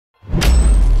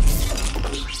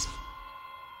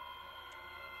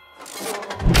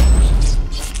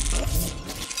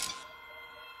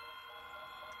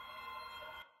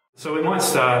So we might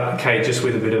start, Kate, just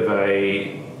with a bit of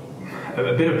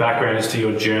background as to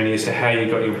your journey, as to how you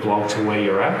got your blog to where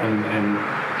you're at, and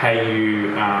how you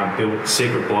built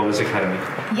Secret Bloggers Academy.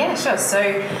 Yeah, sure. So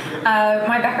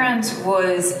my background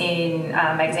was in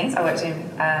magazines. I worked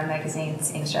in magazines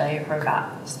in Australia for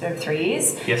just over 3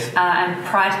 years. Yes. And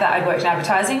prior to that, I'd worked in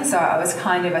advertising, so I was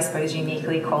kind of, I suppose,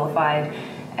 uniquely qualified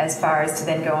as far as to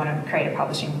then go on and create a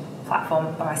publishing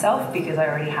platform by myself, because I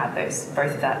already had both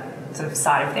of that sort of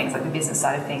side of things, like the business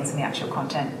side of things and the actual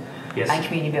content. Yes. And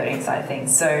community building side of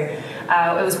things. So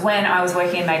it was when I was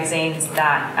working in magazines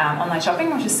that online shopping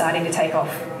was just starting to take off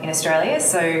in Australia.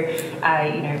 So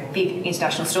big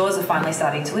international stores were finally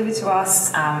starting to deliver to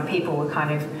us. People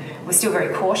were still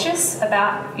very cautious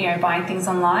about buying things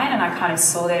online, and I kind of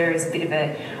saw there as a bit of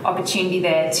an opportunity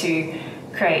there to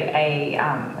create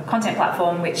a content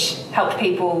platform which helped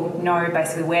people know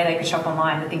basically where they could shop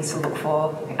online, the things to look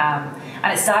for.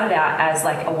 And it started out as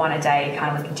like a one a day,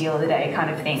 kind of like a deal of the day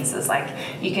kind of thing. So it's like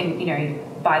you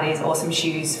can, buy these awesome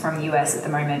shoes from the US at the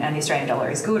moment, and the Australian dollar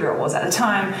is good, or it was at the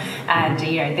time, and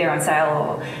they're on sale,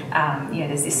 or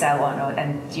there's this sale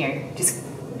on, just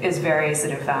it was very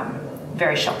sort of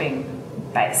very shopping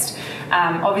based.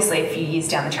 Obviously, a few years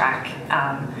down the track,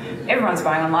 everyone's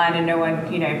buying online, and no one,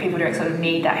 people don't sort of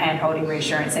need that hand-holding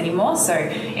reassurance anymore. So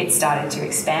it started to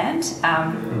expand.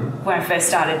 When I first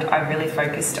started, I really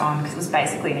focused on, because it was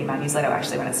basically an email newsletter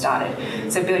actually when it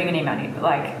started. So building an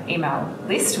email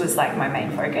list was like my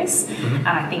main focus, and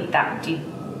I think that did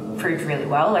prove really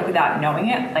well. Like without knowing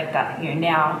it, like that,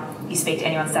 now you speak to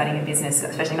anyone starting a business,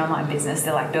 especially an online business,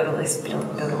 they're like, build a list.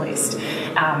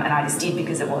 And I just did,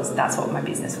 because that's what my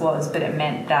business was. But it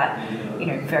meant that,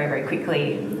 very, very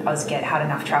quickly had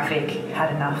enough traffic,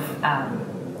 had enough,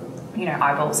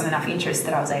 eyeballs and enough interest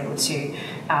that I was able to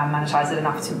monetize it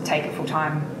enough to take it full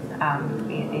time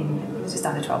in just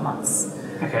under 12 months.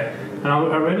 Okay. And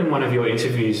I read in one of your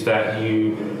interviews that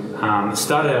you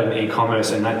started out in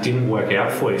e-commerce and that didn't work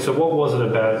out for you. So what was it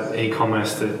about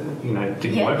e-commerce that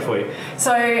didn't work for you?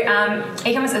 So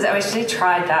e-commerce, I actually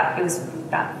tried that. It was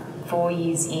about 4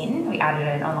 years in. We added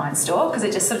an online store because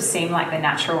it just sort of seemed like the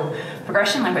natural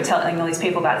progression. Like we're telling all these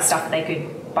people about the stuff that they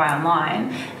could buy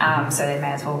online, so they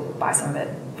may as well buy some of it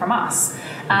from us.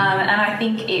 And I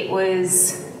think it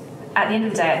was, at the end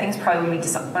of the day, I think it's probably when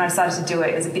I decided to do it,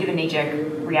 it was a bit of a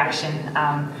knee-jerk reaction.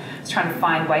 I was trying to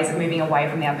find ways of moving away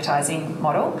from the advertising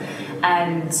model,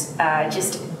 and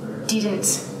just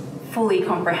didn't fully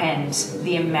comprehend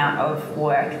the amount of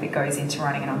work that goes into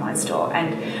running an online store.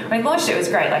 And when we launched it, it was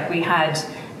great. Like we had,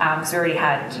 because we already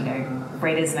had,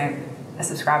 readers and a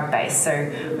subscriber base,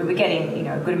 so we were getting,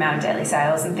 a good amount of daily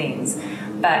sales and things.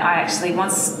 But I actually,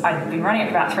 once I'd been running it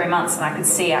for about 3 months, and I could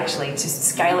see actually to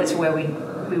scale it to where we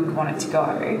would want it to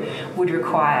go would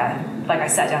require, like I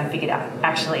sat down and figured out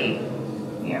actually,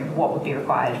 what would be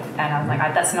required. And I'm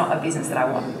like, that's not a business that I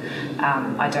want.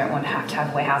 I don't want to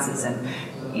have warehouses and,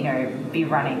 be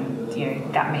running,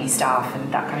 that many staff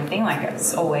and that kind of thing. Like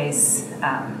it's always,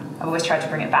 I've always tried to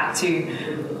bring it back to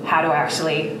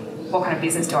what kind of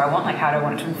business do I want? Like how do I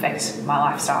want it to affect my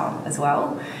lifestyle as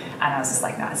well? And I was just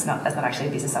like, no, that's not actually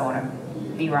a business I want to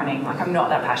be running. Like I'm not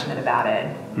that passionate about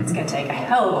it. It's going to take a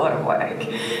hell of a lot of work.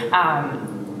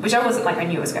 Which I wasn't, like I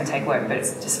knew it was going to take work, but it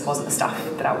just wasn't the stuff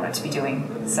that I wanted to be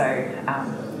doing. So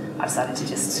I decided to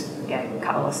just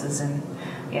cut losses, and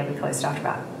we closed after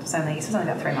about only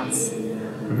about 3 months.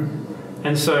 Mm-hmm.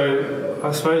 And so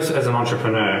I suppose as an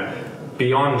entrepreneur,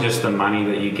 beyond just the money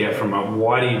that you get from it,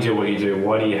 why do you do what you do?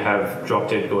 Why do you have Drop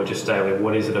Dead Gorgeous Daily?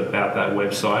 What is it about that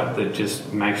website that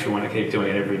just makes you want to keep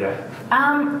doing it every day?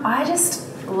 I just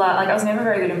love, I was never a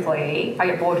very good employee. I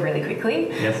get bored really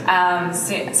quickly.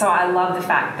 Yes. So I love the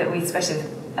fact that we, especially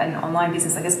an online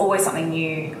business, like there's always something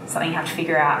new, something you have to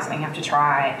figure out, something you have to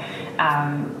try.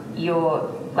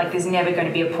 There's never going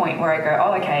to be a point where I go,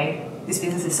 oh, okay, this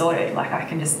business is sorted. Like I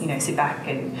can just, sit back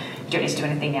and you don't need to do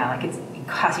anything now. Like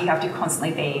you have to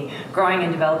constantly be growing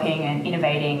and developing and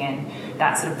innovating, and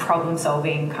that sort of problem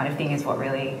solving kind of thing is what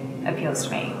really appeals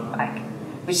to me.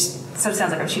 Which sort of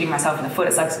sounds like I'm shooting myself in the foot.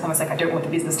 It's like almost like I don't want the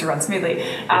business to run smoothly.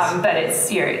 Yes. But it's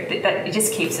that it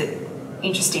just keeps it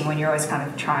interesting when you're always kind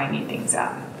of trying new things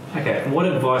out. Okay, what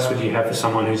advice would you have for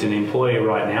someone who's an employee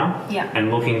right now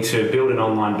and looking to build an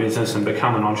online business and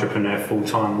become an entrepreneur full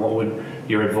time? What would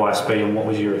your advice be, and what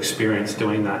was your experience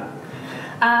doing that?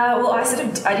 Well, I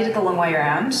did it the long way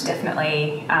around.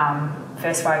 Definitely,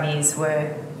 first 5 years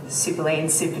were super lean,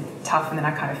 super tough, and then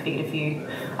I kind of figured a few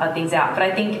other things out. But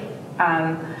I think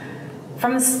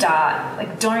from the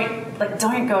start,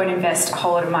 don't go and invest a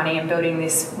whole lot of money in building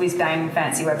this whiz bang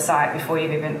fancy website before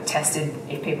you've even tested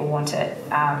if people want it.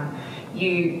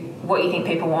 You what you think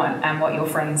people want and what your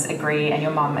friends agree and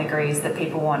your mum agrees that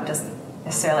people want doesn't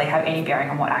necessarily have any bearing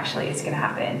on what actually is going to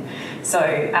happen. So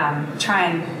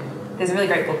there's a really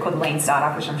great book called Lean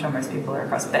Startup, which I'm sure most people are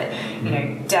across, but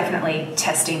definitely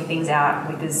testing things out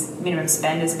with as minimum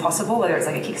spend as possible, whether it's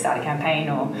like a Kickstarter campaign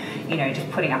or just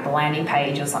putting up a landing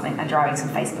page or something and driving some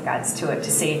Facebook ads to it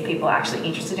to see if people are actually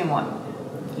interested in what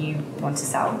you want to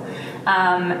sell.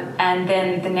 And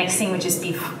then the next thing would just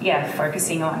be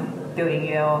focusing on building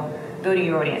your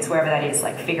audience, wherever that is.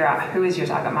 Like, figure out who is your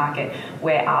target market,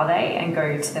 where are they, and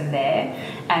go to them there.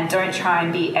 And don't try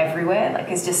and be everywhere. Like,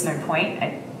 there's just no point.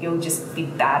 You'll just be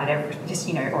bad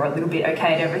at or a little bit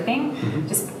okay at everything. Mm-hmm.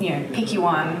 Just pick your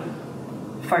one,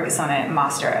 focus on it,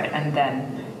 master it, and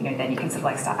then then you can sort of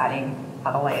like start adding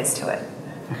other layers to it.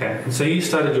 Okay, and so you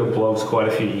started your blogs quite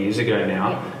a few years ago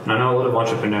now, and I know a lot of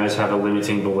entrepreneurs have a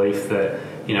limiting belief that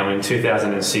in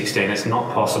 2016 it's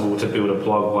not possible to build a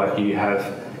blog like you have,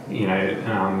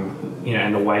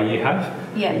 and the way you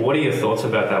have. Yeah. What are your thoughts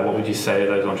about that? What would you say to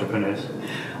those entrepreneurs?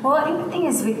 Well, I think the thing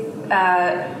is with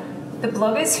the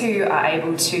bloggers who are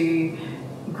able to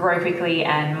grow quickly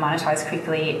and monetize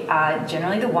quickly are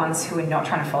generally the ones who are not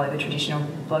trying to follow the traditional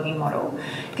blogging model.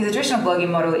 Because the traditional blogging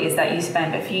model is that you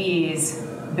spend a few years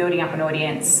building up an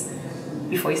audience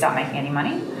before you start making any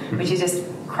money, which is just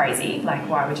crazy. Like,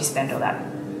 why would you spend all that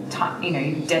time,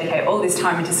 you dedicate all this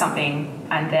time into something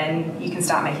and then you can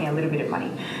start making a little bit of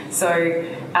money. So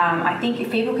I think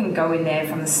if people can go in there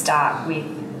from the start with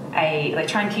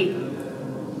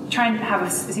try and have a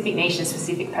specific niche and a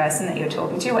specific person that you're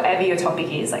talking to, whatever your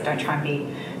topic is, like, don't try and be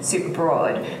super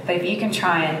broad. But if you can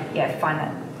try and find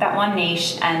that one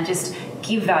niche and just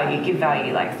give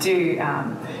value, like do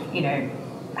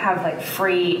have like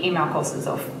free email courses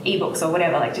or ebooks or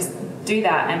whatever, like just do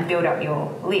that and build up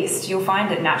your list, you'll find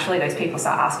that naturally those people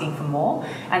start asking for more,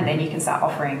 and then you can start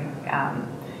offering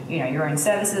your own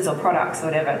services or products or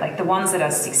whatever. Like, the ones that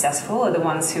are successful are the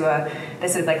ones who are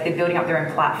they're building up their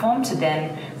own platform to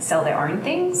then sell their own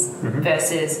things,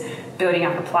 versus building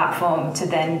up a platform to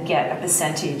then get a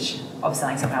percentage of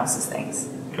selling someone else's things.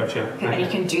 Gotcha. And you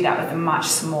can do that with a much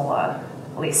smaller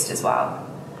list as well.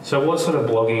 So what sort of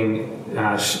blogging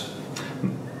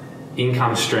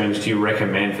income streams do you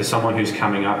recommend for someone who's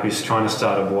coming up, who's trying to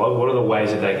start a blog? What are the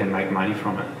ways that they can make money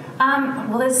from it?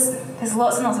 Well, there's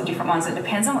lots and lots of different ones. It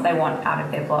depends on what they want out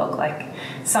of their blog. Like,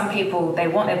 some people, they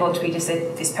want their blog to be just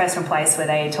this personal place where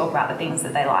they talk about the things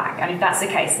that they like. And if that's the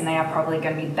case, then they are probably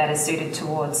going to be better suited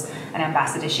towards an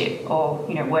ambassadorship or,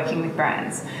 working with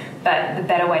brands. But the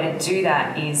better way to do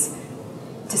that is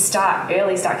to start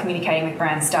communicating with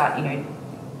brands, start,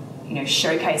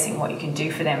 showcasing what you can do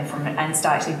for them and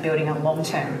start actually building a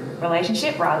long-term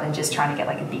relationship, rather than just trying to get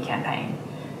like a big campaign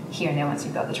here and there once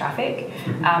you've got the traffic.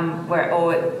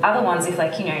 Or other ones, if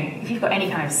you've got any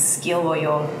kind of skill, or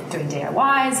you're doing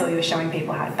DIYs, or you're showing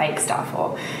people how to bake stuff,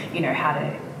 or how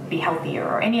to be healthier,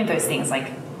 or any of those things,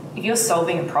 like, if you're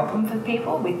solving a problem for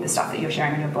people with the stuff that you're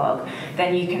sharing on your blog,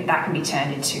 then that can be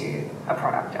turned into a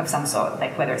product of some sort,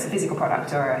 like whether it's a physical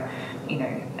product or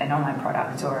an online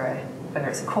product, or whether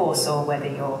it's a course, or whether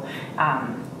you're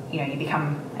you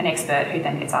become an expert who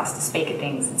then gets asked to speak at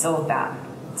things. It's all about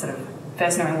sort of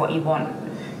first knowing what you want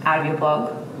out of your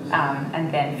blog,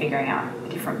 and then figuring out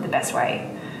the best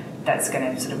way that's going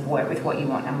to sort of work with what you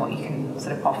want and what you can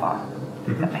sort of offer.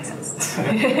 If that makes sense.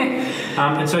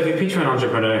 And so if you picture an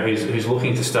entrepreneur who's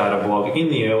looking to start a blog in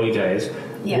the early days,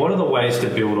 what are the ways to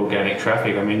build organic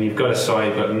traffic? I mean, you've got a site,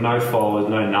 you've got no followers,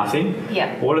 no nothing.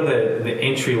 Yeah. What are the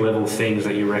entry-level things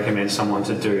that you recommend someone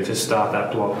to do to start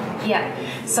that blog? Yeah.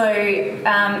 So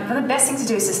one of the best things to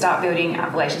do is to start building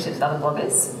up relationships with other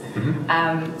bloggers.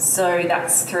 So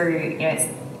that's through,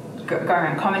 going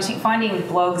around commenting, finding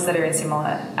blogs that are in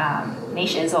similar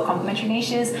niches or complementary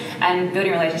niches, and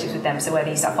building relationships with them. So whether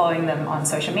you start following them on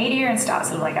social media and start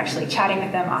sort of like actually chatting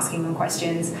with them, asking them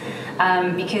questions,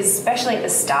 because especially at the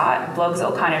start, blogs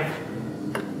are kind of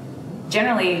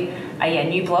generally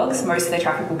new blogs. Most of their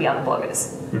traffic will be other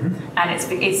bloggers, and it's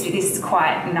this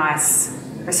quite nice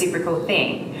reciprocal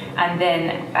thing. And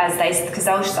then because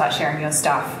they'll start sharing your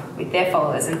stuff with their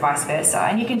followers and vice versa.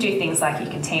 And you can do things like you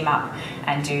can team up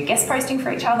and do guest posting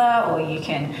for each other, or you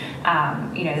can,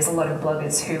 there's a lot of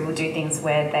bloggers who will do things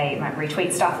where they might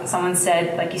retweet stuff that someone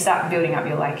said. Like, you start building up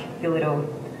your little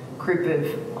group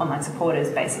of online supporters,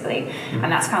 basically.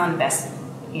 And that's kind of the best,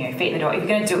 feet in the door. If you're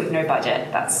going to do it with no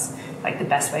budget, that's like the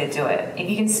best way to do it. If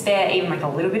you can spare even like a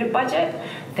little bit of budget,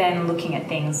 then looking at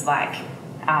things like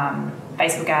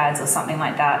Facebook ads or something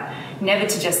like that, never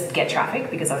to just get traffic,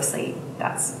 because obviously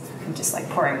that's just like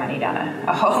pouring money down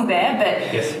a hole there.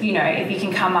 But yes. If you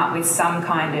can come up with some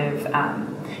kind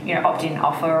of opt-in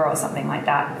offer or something like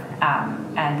that,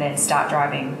 and then start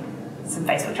driving some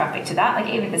Facebook traffic to that.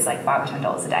 Like even if it's like $5 or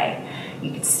 $10 a day,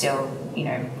 you could still,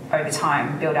 over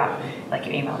time build up like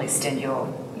your email list, and your,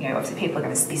 obviously people are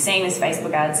going to be seeing this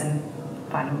Facebook ads and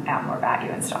finding out more about you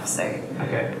and stuff. So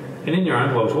okay. And in your own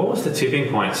blogs, what was the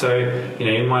tipping point? So,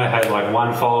 you might have had like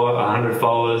 1 follower, 100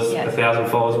 followers,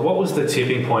 1,000 followers. What was the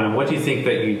tipping point, and what do you think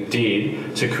that you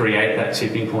did to create that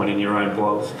tipping point in your own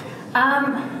blogs?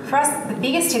 For us, the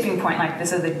biggest tipping point,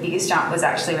 the biggest jump, was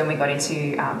actually when we got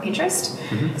into Pinterest.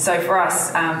 Mm-hmm. So for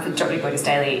us, for Drop Dead Gorgeous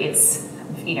Daily, it's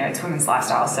it's women's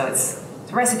lifestyle, so it's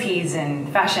recipes and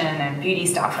fashion and beauty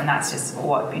stuff, and that's just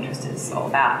what Pinterest is all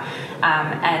about.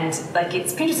 And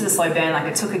Pinterest is a slow burn. Like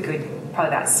it took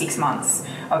probably about 6 months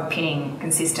of pinning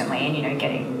consistently and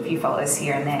getting a few followers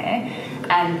here and there,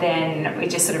 and then we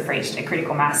just sort of reached a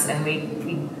critical mass, and we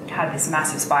had this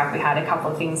massive spike. We had a couple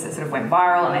of things that sort of went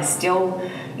viral, and they're still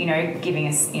giving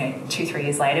us 2-3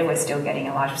 years later, we're still getting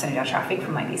a large percentage of our traffic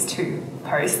from like these 2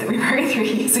 posts that we wrote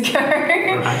 3 years ago.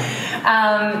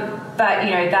 Right. But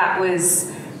that was,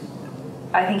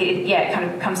 I think it kind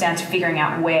of comes down to figuring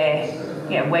out where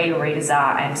your readers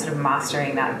are and sort of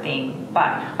mastering that thing.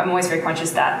 But I'm always very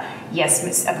conscious that,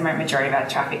 yes, at the moment, majority of our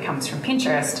traffic comes from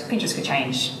Pinterest. Pinterest could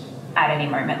change at any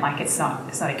moment. Like it's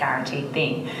not a guaranteed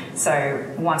thing. So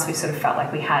once we sort of felt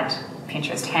like we had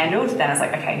Pinterest handled, then I was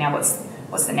like, okay, now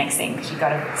what's the next thing? Because you've got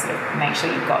to sort of make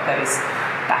sure you've got those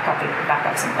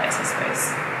backups in place, I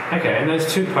suppose. Okay, and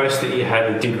those 2 posts that you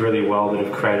had that did really well, that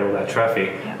have created all that traffic,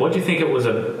 yeah. What do you think it was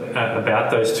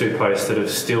about those 2 posts that have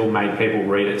still made people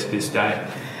read it to this day?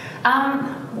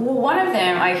 Well, one of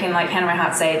them, I can hand on my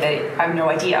heart say that I have no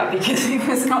idea, because it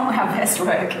was not our best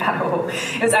work at all.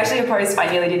 It was actually a post I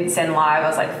nearly didn't send live. I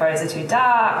was like, the photos are too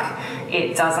dark.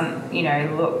 It doesn't,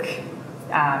 look.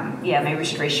 Maybe we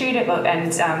should reshoot it. But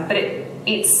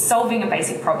it's solving a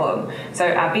basic problem. So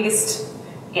our biggest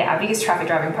traffic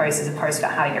driving post is a post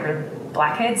about how to get rid of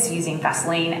blackheads using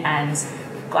Vaseline and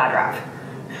Glad Wrap.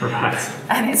 Right.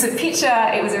 And it's a picture.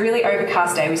 It was a really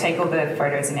overcast day. We take all the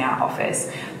photos in our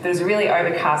office. But it was a really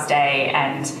overcast day,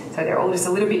 and so they're all just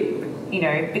a little bit,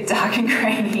 a bit dark and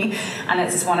grainy. And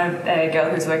it's just one of a girl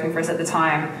who was working for us at the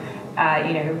time,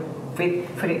 with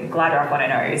putting Glad Wrap on her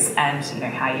nose, and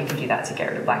how you can do that to get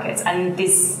rid of blackheads. And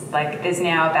this, there's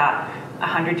now about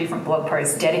 100 different blog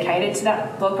posts dedicated to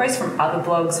that blog post from other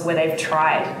blogs where they've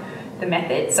tried the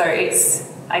method. So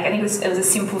it's I think it was a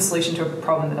simple solution to a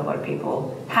problem that a lot of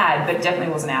people had, but it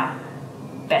definitely wasn't our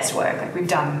best work. We've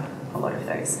done a lot of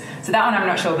those. So that one I'm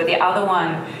not sure, but the other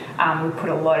one we put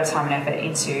a lot of time and effort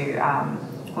into.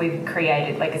 We've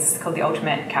created, it's called the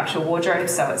Ultimate Capsule Wardrobe.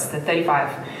 So it's the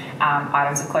 35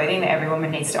 items of clothing that every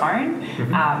woman needs to own.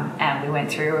 Mm-hmm. And we went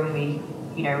through and we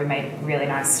made a really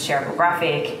nice shareable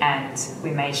graphic, and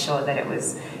we made sure that it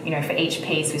was, for each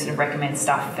piece we sort of recommend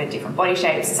stuff for different body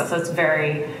shapes and stuff. So it's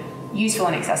very useful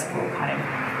and accessible kind of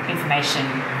information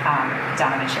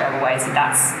done in a shareable way. So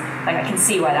that's, I can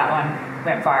see why that one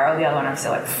went viral. The other one I'm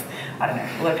still I don't know,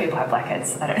 a lot of people have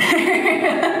blackheads. I don't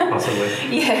know. Possibly.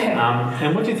 Yeah.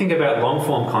 And what do you think about long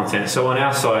form content? So on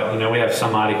our site, we have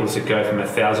some articles that go from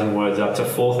 1,000 words up to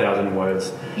 4,000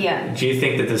 words. Yeah. Do you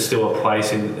think that there's still a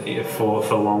place for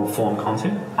long form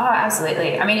content? Oh,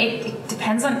 absolutely. I mean, it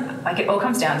depends on, it all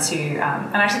comes down to,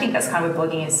 and I actually think that's kind of where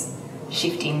blogging is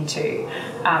shifting to,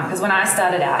 because when I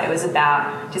started out, it was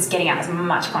about just getting out as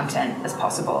much content as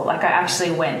possible. I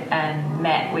actually went and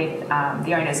met with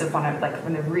the owners of one of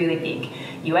the really big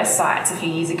US sites a few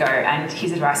years ago, and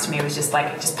his advice to me was just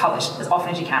just publish as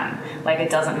often as you can. It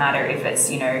doesn't matter if it's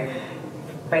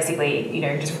basically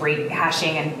just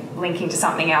rehashing and linking to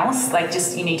something else.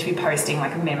 Just you need to be posting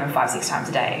a minimum 5-6 times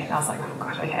a day. And I was like, oh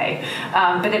god, okay.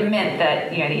 But it meant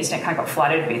that the internet kind of got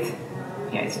flooded with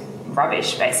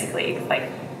rubbish, basically.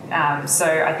 So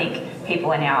I think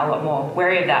people are now a lot more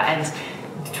wary of that,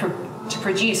 and to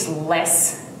produce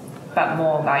less but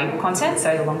more valuable content,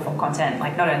 so the long form content,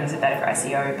 not only is it better for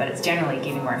SEO, but it's generally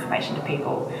giving more information to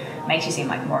people, makes you seem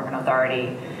like more of an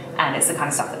authority, and it's the kind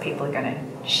of stuff that people are going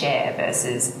to share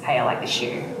versus, hey, I like this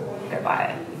shoe, go buy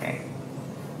it.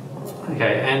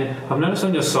 Okay, and I've noticed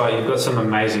on your site you've got some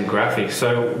amazing graphics.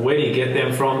 So where do you get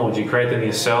them from, or do you create them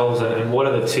yourselves? And what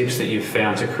are the tips that you've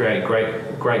found to create great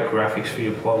graphics for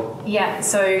your blog? Yeah,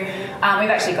 so we've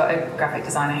actually got a graphic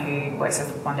designer who works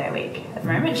with 1 day a week at the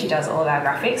moment. She does all of our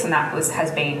graphics, and that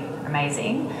has been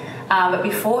amazing. But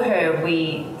before her,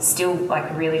 we still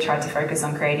really tried to focus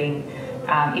on creating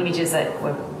images that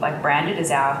were branded as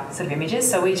our sort of images.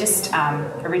 So we just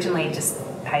originally just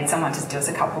paid someone to do us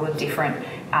a couple of different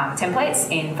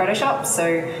templates in Photoshop.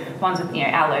 So ones with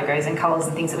our logos and colours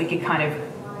and things that we could kind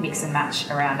of mix and match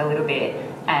around a little bit.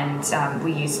 and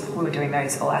we were doing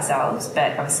those all ourselves.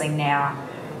 But obviously now,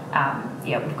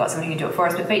 we've got someone who can do it for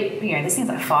us. But there's things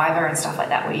like Fiverr and stuff like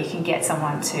that where you can get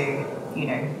someone to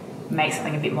make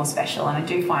something a bit more special. And I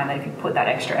do find that if you put that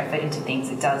extra effort into things,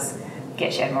 it does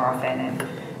get shared more often.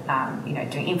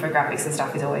 And doing infographics and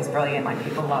stuff is always brilliant. Like,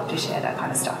 people love to share that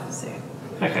kind of stuff. So.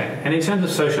 Okay. And in terms of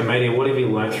social media, what have you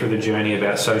learned through the journey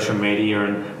about social media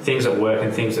and things that work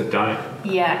and things that don't?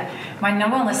 Yeah. My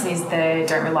number one lesson is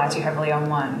don't rely too heavily on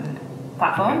one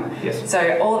platform. Okay. Yes. So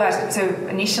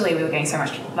initially we were getting so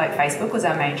much, like, Facebook was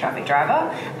our main traffic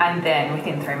driver, and then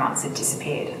within 3 months it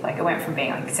disappeared. Like, it went from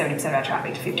being like 70% of our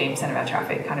traffic to 15% of our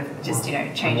traffic, kind of just,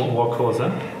 changing. What caused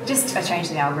that? Just a change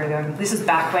in the algorithm. This was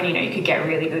back when, you could get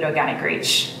really good organic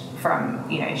reach from,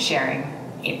 sharing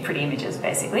pretty images,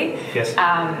 basically. Yes.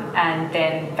 And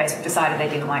then Facebook decided they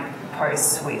didn't like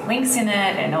posts with links in it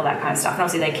and all that kind of stuff. And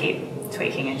obviously they keep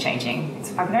tweaking and changing.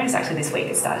 I've noticed actually this week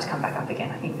it started to come back up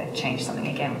again. I think they've changed something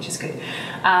again, which is good.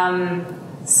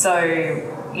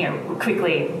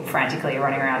 Quickly, frantically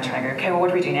running around trying to go, okay, well, what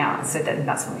do we do now? So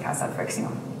that's when we kind of started focusing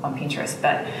on Pinterest.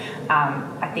 But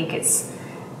I think it's,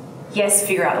 yes,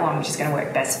 figure out the one which is going to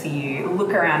work best for you.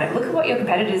 Look around it. Look at what your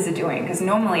competitors are doing. Because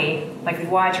normally, like,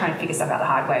 why try and figure stuff out the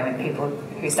hard way when people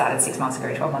who started 6 months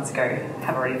ago, 12 months ago,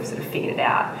 have already sort of figured it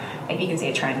out? If you can see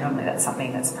a trend, normally that's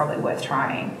something that's probably worth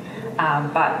trying.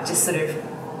 But just sort of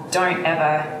don't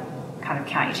ever kind of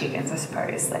count your chickens, I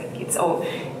suppose. Like, it's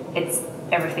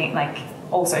everything, like,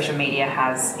 all social media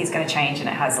is going to change, and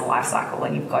it has a life cycle,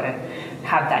 and you've got to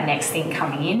have that next thing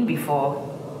coming in before,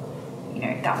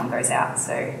 that one goes out.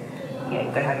 So, yeah,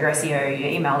 you've got to have your SEO, your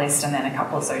email list, and then a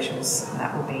couple of socials, and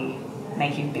that will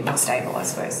make you a bit more stable, I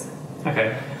suppose.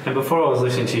 Okay. And before I was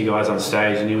listening to you guys on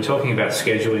stage, and you were talking about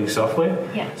scheduling software.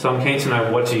 Yeah. So I'm keen to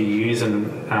know what you use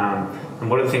and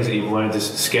what are the things that you've learned as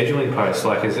scheduling posts?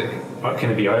 Like,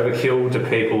 can it be overkill? Do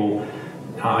people?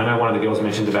 I know one of the girls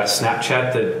mentioned about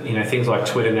Snapchat that things like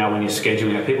Twitter now, when you're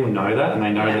scheduling it, people know that and they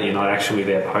know that you're not actually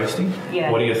there posting. Yeah.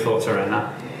 What are your thoughts around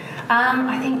that?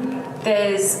 I think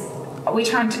we're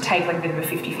trying to take like a bit of a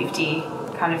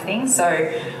 50-50 kind of thing. So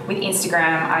with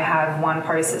Instagram, I have one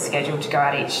post that's scheduled to go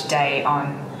out each day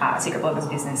on Secret Bloggers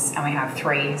Business, and we have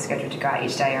 3 scheduled to go out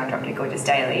each day on Drop Dead Gorgeous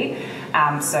Daily.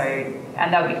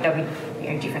 And they'll be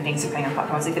different things depending on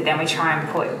platforms. But then we try and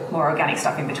put more organic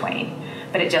stuff in between.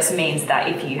 But it just means that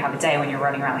if you have a day when you're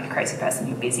running around like a crazy person,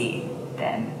 you're busy,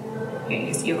 then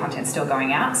your content's still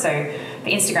going out. So for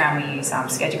Instagram, we use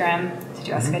Schedugram to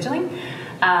do our scheduling.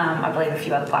 I believe a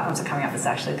few other platforms are coming up that's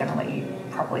actually going to let you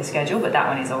properly schedule, but that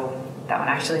one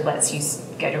actually lets you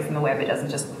schedule from the web. It doesn't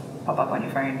just pop up on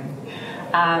your phone.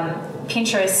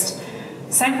 Pinterest,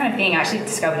 same kind of thing. I actually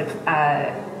discovered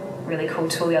a really cool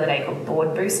tool the other day called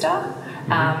Board Booster.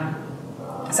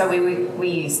 So we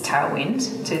use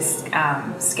Tailwind to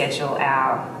schedule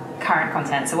our current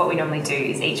content. So what we normally do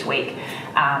is each week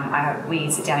we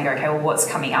sit down and go, okay, well, what's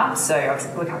coming up? So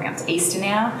we're coming up to Easter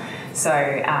now. So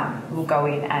we'll go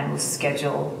in and we'll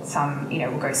schedule some,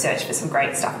 we'll go search for some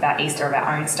great stuff about Easter, of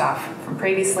our own stuff from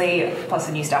previously, plus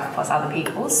the new stuff, plus other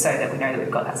people's, so that we know that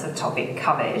we've got that sort of topic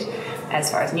covered as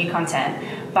far as new content.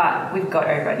 But we've got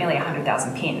over nearly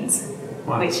 100,000 pins.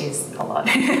 Wow. Which is a lot.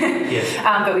 Yes.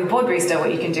 But with Board Booster,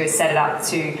 what you can do is set it up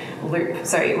to loop.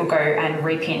 So it will go and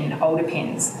repin older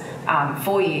pins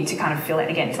for you to kind of fill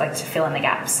it again, to fill in the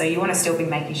gaps. So you want to still be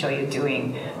making sure you're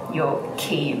doing your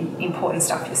key important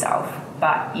stuff yourself,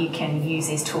 but you can use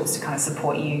these tools to kind of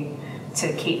support you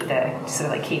to keep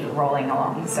keep it rolling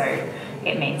along. So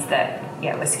it means that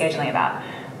we're scheduling about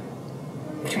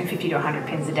between 50 to 100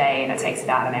 pins a day, and it takes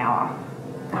about an hour.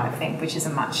 I think, which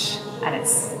isn't much, and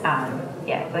it's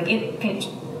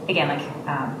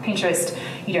Pinterest,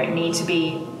 you don't need to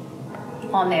be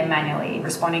on there manually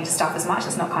responding to stuff as much.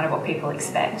 It's not kind of what people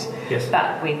expect. Yes.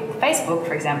 But with Facebook,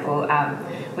 for example,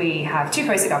 we have 2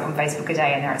 posts that go up on Facebook a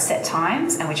day, and they're at set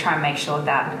times, and we try and make sure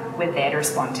that we're there to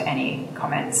respond to any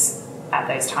comments at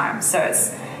those times. So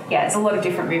it's a lot of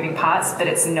different moving parts, but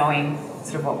it's knowing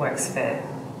sort of what works for.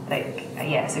 So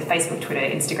Facebook, Twitter,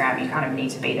 Instagram, you kind of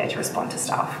need to be there to respond to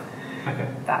stuff. Okay.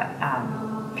 But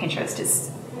Pinterest is,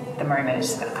 the moment,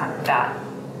 it's just kind of that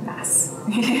mass.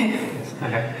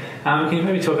 Okay. Can you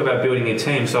maybe talk about building your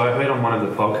team? So I heard on one of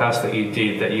the podcasts that you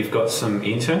did that you've got some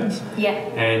interns. Yeah.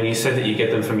 And you said that you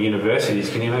get them from universities.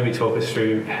 Can you maybe talk us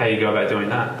through how you go about doing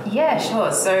that? Yeah,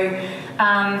 sure. So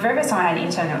the very first time I had an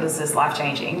intern, it was just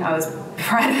life-changing.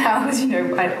 Prior to that, I was,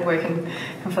 working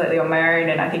completely on my own,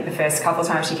 and I think the first couple of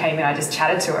times she came in, I just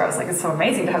chatted to her. I was like, it's so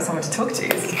amazing to have someone to talk to.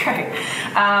 This is great.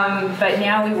 But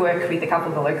now we work with a couple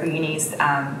of the local unis.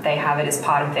 They have it as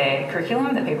part of their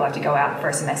curriculum that people have to go out for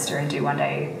a semester and do one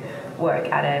day work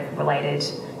at a related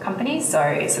company, so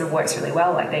it sort of works really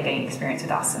well. Like they're getting experience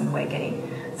with us and we're getting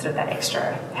sort of that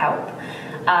extra help.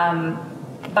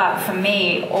 But for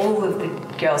me, all of the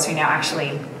girls who now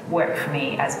actually work for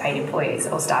me as paid employees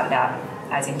all started out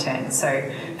as interns.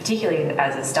 So particularly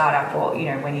as a startup, or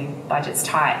when your budget's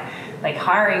tight, like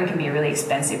hiring can be a really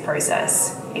expensive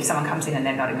process. If someone comes in and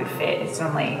they're not a good fit, it's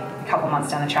normally a couple of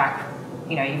months down the track,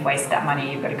 you've wasted that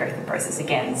money, you've got to go through the process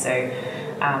again. So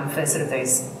for sort of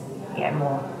those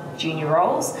more junior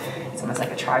roles, it's almost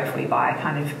like a try before you buy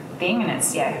kind of thing, and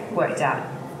it's worked out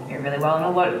really well. And a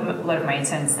lot of my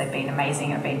interns, they've been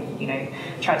amazing. I've been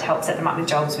tried to help set them up with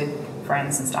jobs with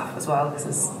friends and stuff as well,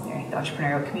 because the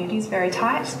entrepreneurial community is very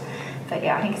tight. But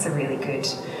I think it's a really good.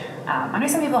 I know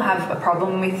some people have a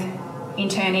problem with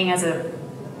interning as a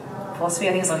philosophy.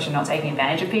 I think as long as you're not taking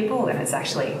advantage of people and it's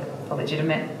actually a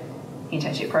legitimate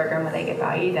internship program where they get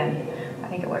value, then I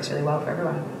think it works really well for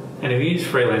everyone. And have you used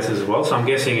freelancers as well? So I'm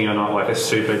guessing you're not like a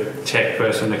super tech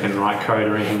person that can write code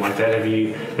or anything like that. Have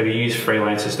you used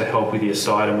freelancers to help with your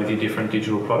site and with your different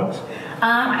digital products?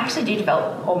 I actually do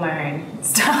develop all my own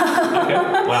stuff. Okay.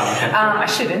 Wow. Okay. I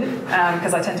shouldn't,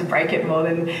 because I tend to break it more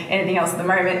than anything else at the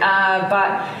moment.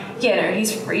 But I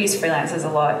use freelancers a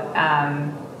lot.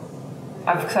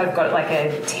 I've sort of got like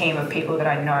a team of people that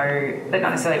I know, that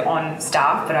not necessarily on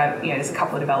staff, but there's a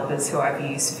couple of developers who I've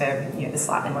used for the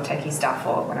slightly more techie stuff,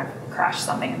 or when I've crashed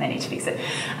something and they need to fix it.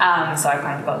 So I've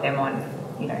kind of got them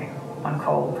on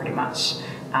call pretty much.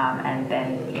 And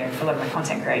then for a lot of my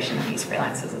content creation, I use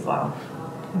freelancers as well.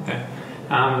 Okay.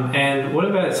 And what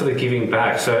about sort of giving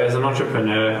back? So as an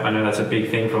entrepreneur, I know that's a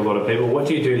big thing for a lot of people. What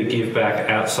do you do to give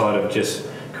back outside of just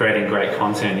creating great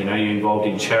content? Are you involved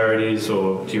in charities,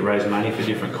 or do you raise money for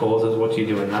different causes? What do you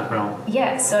do in that realm?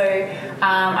 Yeah, so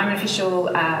I'm an official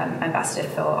ambassador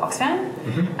for Oxfam.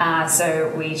 Mm-hmm.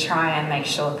 So we try and make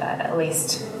sure that at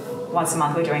least once a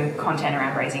month we're doing content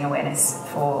around raising awareness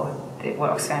for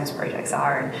what Oxfam's projects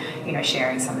are, and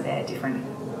sharing some of their different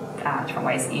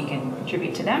ways that you can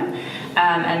contribute to them.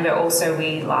 And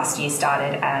we last year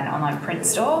started an online print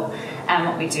store, and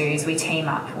what we do is we team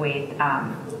up with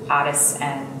artists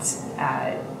and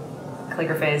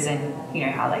calligraphers, and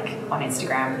how like on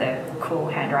Instagram the cool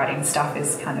handwriting stuff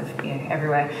is kind of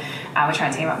everywhere. We try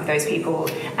and team up with those people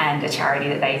and a charity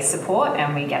that they support,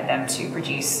 and we get them to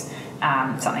produce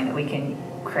something that we can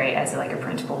create as like a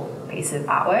printable piece of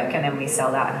artwork, and then we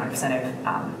sell that, and 100%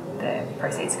 of the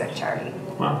proceeds go to charity.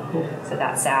 Wow, cool. So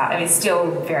that's it's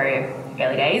still very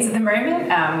early days at the moment.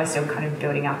 We're still kind of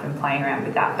building up and playing around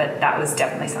with that, but that was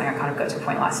definitely something I kind of got to a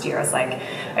point last year. I was like,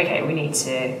 okay, we need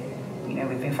to,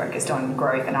 we've been focused on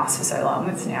growth and us for so long.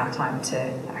 It's now time to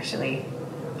actually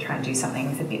try and do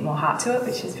something with a bit more heart to it,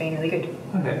 which has been really good.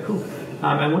 Okay, cool.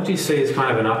 And what do you see as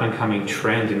kind of an up-and-coming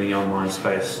trend in the online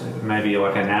space? Maybe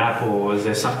like an app, or is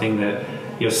there something that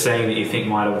you're seeing that you think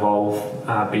might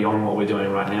evolve beyond what we're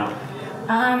doing right now?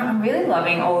 I'm really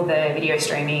loving all the video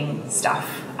streaming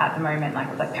stuff at the moment,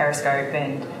 like Periscope,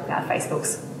 and now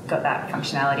Facebook's got that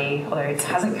functionality, although it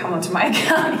hasn't come onto my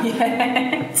account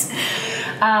yet.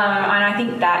 And I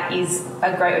think that is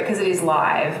a great, because it is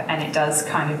live and it does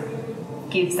kind of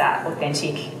gives that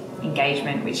authentic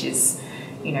engagement, which is,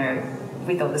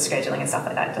 with all the scheduling and stuff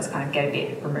like that, it does kind of get a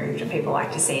bit removed, and people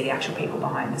like to see the actual people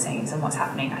behind the scenes and what's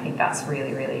happening. I think that's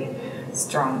really, really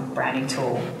strong branding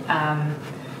tool.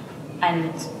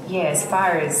 And as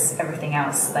far as everything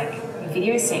else, like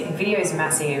video is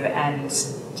massive, and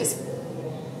just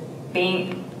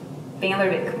being a little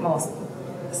bit more,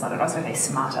 I was going to say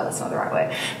smarter, that's not the right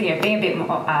word, but being a bit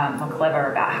more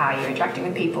clever about how you're interacting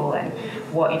with people and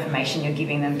what information you're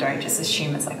giving them. Don't just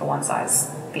assume it's like a one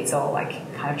size fits all. Like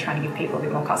kind of trying to give people a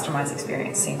bit more customized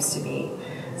experience seems to be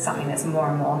something that's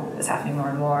happening more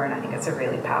and more, and I think it's a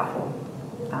really powerful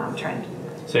trend.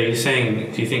 So do you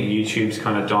think YouTube's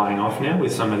kind of dying off now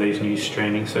with some of these new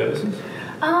streaming services?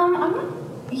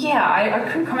 I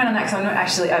couldn't comment on that because I'm not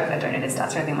actually, I don't know the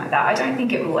stats or anything like that. I don't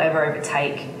think it will ever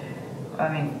overtake,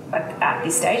 at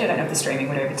this stage, I don't know if the streaming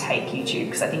would overtake YouTube,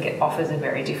 because I think it offers a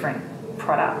very different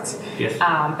product. Yes.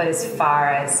 But as far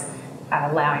as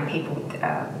allowing people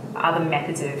other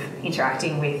methods of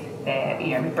interacting with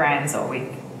their, with brands or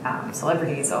with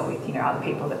celebrities or with, other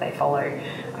people that they follow,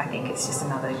 I think it's just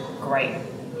another great,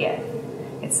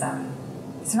 it's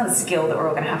another skill that we're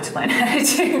all going to have to learn how to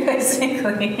do,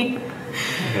 basically.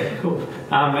 Okay, cool.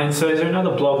 And so is there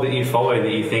another blog that you follow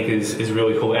that you think is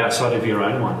really cool outside of your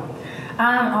own one?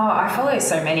 I follow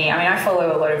so many. I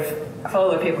follow a lot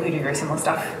of people who do very similar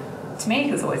stuff to me,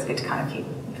 because it's always good to kind of keep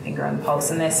your finger on the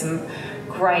pulse. And there's some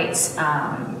great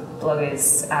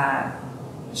bloggers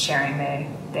sharing their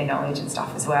their knowledge and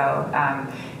stuff as well.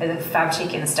 There's a fab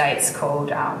chick in the States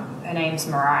called, her name's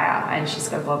Mariah, and she's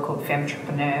got a blog called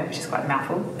Femtrepreneur, which is quite a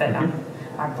mouthful, but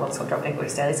my blog's called Drop Dead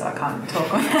Gorgeous Daily, so I can't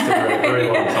talk on that. It's a very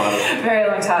long title. Very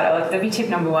long title. That'd be tip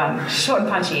number one. Short and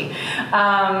punchy.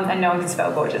 And no one can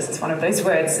spell gorgeous. It's one of those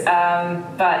words.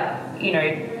 But, you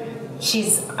know,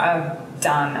 she's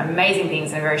done amazing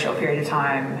things in a very short period of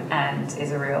time and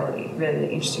is a really, really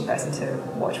interesting person to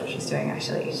watch what she's doing,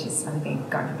 actually. She's only been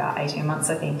going for about 18 months,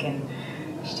 I think, and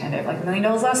she turned over like $1 million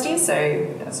last year, so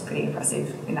that's pretty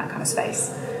impressive in that kind of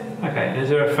space. Okay, and is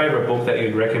there a favourite book that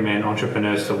you'd recommend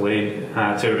entrepreneurs to read?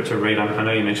 I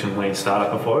know you mentioned Lean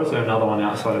Startup before. Is there another one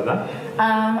outside of that?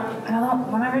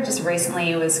 Another one I read just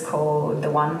recently was called The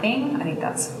One Thing. I think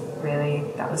that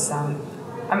was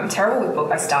I'm terrible with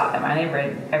books. I start them. I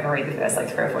only ever read the first like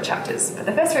 3 or 4 chapters, but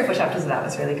the first 3 or 4 chapters of that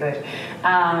was really good.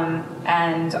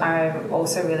 And I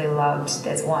also really loved.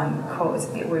 There's one called, it's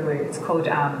a bit woo-woo. It's called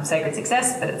Sacred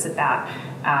Success, but it's about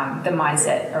the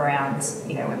mindset around,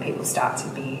 you know, when people start to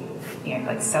be, you know,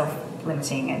 like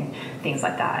self-limiting and things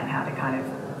like that, and how to kind of,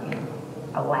 you know,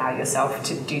 allow yourself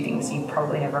to do things you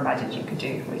probably never imagined you could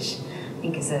do, which I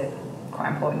think is quite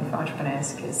important for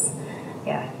entrepreneurs because,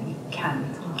 yeah, you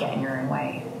can get in your own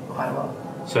way quite a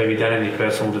lot. So have you done any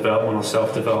personal development or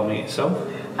self-development yourself?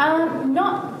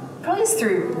 Probably just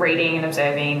through reading and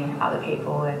observing other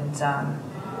people, and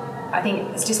I think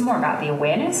it's just more about the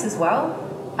awareness as well.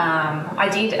 I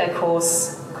did a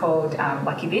course called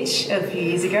Lucky Bitch a few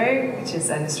years ago, which is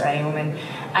an Australian woman,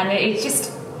 and it's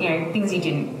just, you know, things I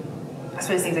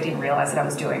didn't realise that I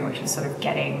was doing, which was sort of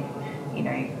getting, you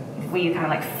know, where you kind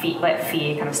of like let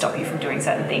fear kind of stop you from doing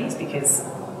certain things because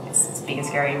it's big and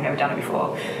scary, you've never done it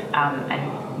before,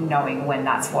 and knowing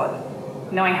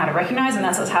how to recognise when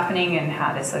that's what's happening and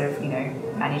how to sort of, you know,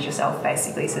 manage yourself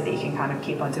basically so that you can kind of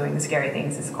keep on doing the scary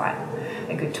things is quite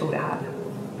a good tool to have.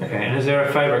 Okay, and is there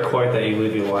a favourite quote that you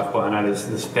live your life by? I know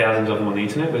there's thousands of them on the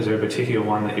internet, but is there a particular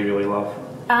one that you really love?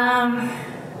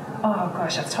 Oh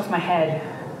gosh, off the top of my head,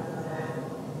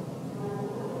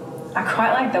 I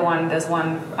quite like there's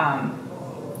one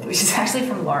which is actually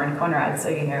from Lauren Conrad, so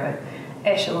you know, an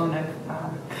echelon of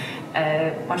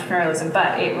entrepreneurialism,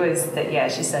 but it was that, yeah,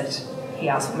 she said, he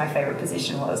asked what my favourite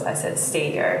position was. I said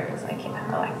CEO. I was like,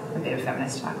 yeah, I'm a bit of a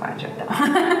feminist. I quite enjoyed that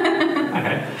one.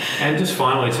 Okay. And just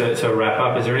finally, to wrap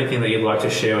up, is there anything that you'd like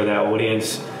to share with our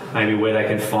audience, maybe where they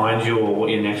can find you or what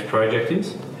your next project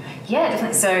is? Yeah,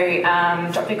 definitely. So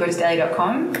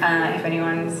dropdeadgorgeousdaily.com if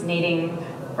anyone's needing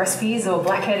recipes or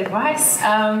blackhead advice,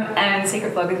 and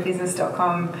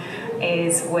secretbloggerbusiness.com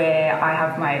is where I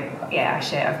have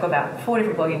I've got about 4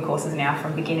 different blogging courses now,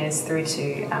 from beginners through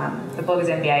to the Bloggers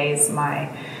MBA is my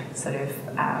sort of,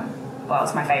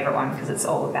 it's my favourite one because it's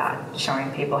all about showing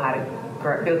people how to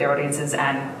build their audiences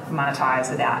and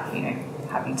monetize without, you know,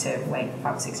 having to wait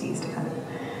 5 or 6 years to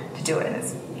do it. And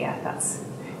that's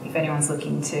if anyone's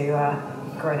looking to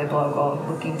grow their blog or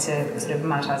looking to sort of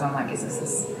monetize online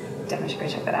businesses, definitely should go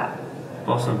check that out.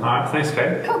 Awesome. All right. Thanks,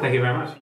 Kate. Cool. Thank you very much.